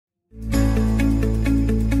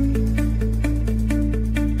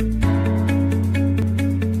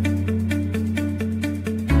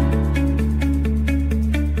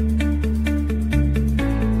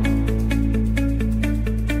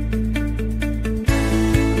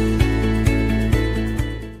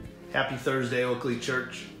Happy Thursday, Oakley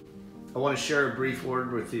Church. I want to share a brief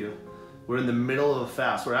word with you. We're in the middle of a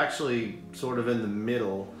fast. We're actually sort of in the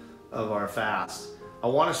middle of our fast. I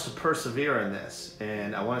want us to persevere in this,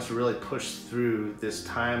 and I want us to really push through this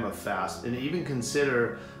time of fast and even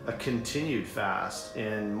consider a continued fast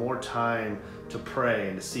and more time to pray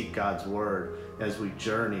and to seek God's word as we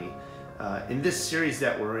journey. In this series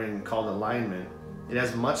that we're in called Alignment, it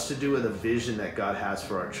has much to do with a vision that God has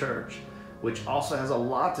for our church, which also has a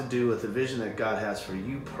lot to do with the vision that God has for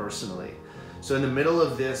you personally. So in the middle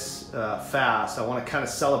of this fast, I want to kind of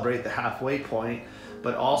celebrate the halfway point,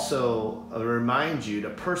 but also remind you to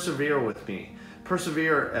persevere with me.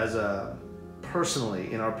 Persevere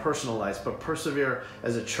personally in our personal lives, but persevere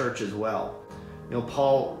as a church as well. You know,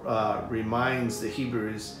 Paul reminds the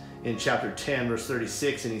Hebrews in chapter 10, verse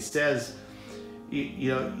 36, and he says,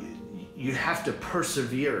 you have to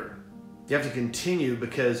persevere. You have to continue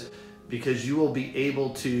because you will be able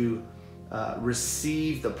to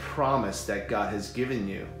receive the promise that God has given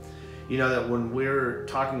you. You know that when we're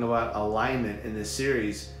talking about alignment in this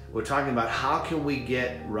series, we're talking about how can we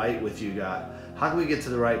get right with you, God? How can we get to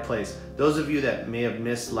the right place? Those of you that may have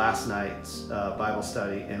missed last night's Bible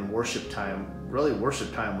study and worship time, really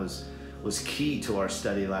worship time was key to our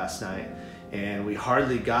study last night. And we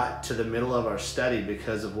hardly got to the middle of our study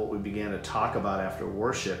because of what we began to talk about after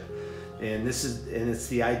worship. And it's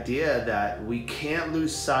the idea that we can't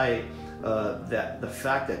lose sight that the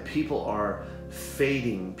fact that people are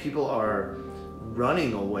fading, people are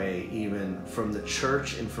running away even from the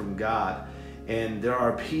church and from God. And there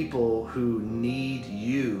are people who need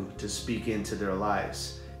you to speak into their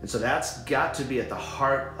lives. And so that's got to be at the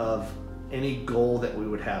heart of any goal that we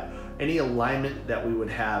would have. Any alignment that we would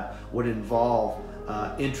have would involve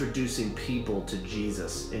introducing people to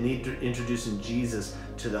Jesus and introducing Jesus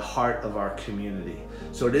to the heart of our community.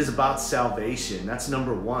 So it is about salvation. That's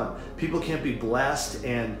number one. People can't be blessed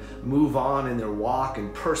and move on in their walk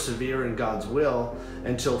and persevere in God's will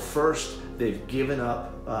until first they've given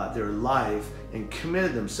up their life and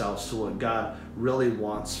committed themselves to what God really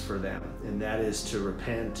wants for them, and that is to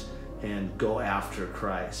repent and go after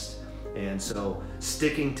Christ. And so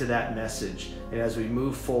sticking to that message, and as we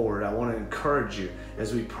move forward, I want to encourage you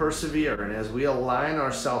as we persevere and as we align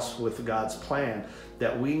ourselves with God's plan,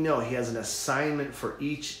 that we know He has an assignment for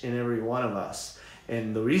each and every one of us.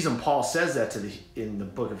 And the reason Paul says that in the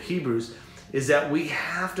book of Hebrews is that we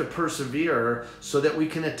have to persevere so that we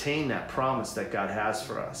can attain that promise that God has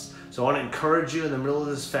for us. So I want to encourage you in the middle of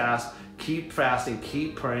this fast, keep fasting,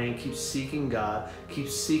 keep praying, keep seeking God, keep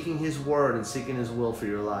seeking His word and seeking His will for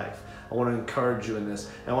your life. I want to encourage you in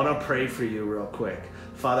this. I want to pray for you real quick.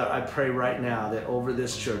 Father, I pray right now that over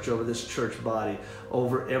this church body,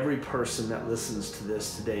 over every person that listens to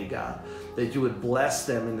this today, God, that you would bless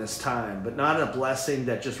them in this time, but not a blessing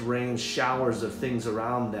that just rains showers of things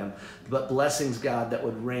around them, but blessings, God, that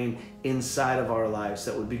would rain inside of our lives,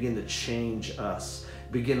 that would begin to change us,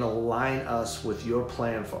 begin to align us with your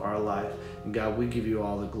plan for our life. And God, we give you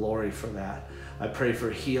all the glory for that. I pray for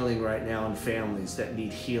healing right now in families that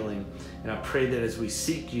need healing. And I pray that as we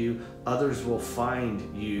seek you, others will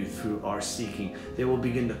find you through our seeking. They will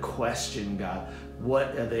begin to question, God,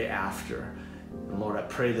 what are they after? And Lord, I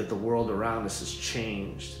pray that the world around us has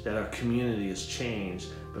changed, that our community has changed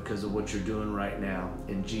because of what you're doing right now.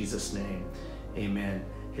 In Jesus' name, amen.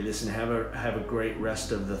 Hey, listen, have a great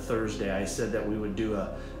rest of the Thursday. I said that we would do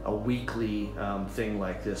a weekly thing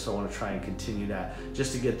like this, so I want to try and continue that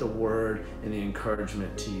just to get the word and the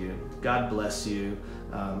encouragement to you. God bless you,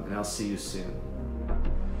 and I'll see you soon.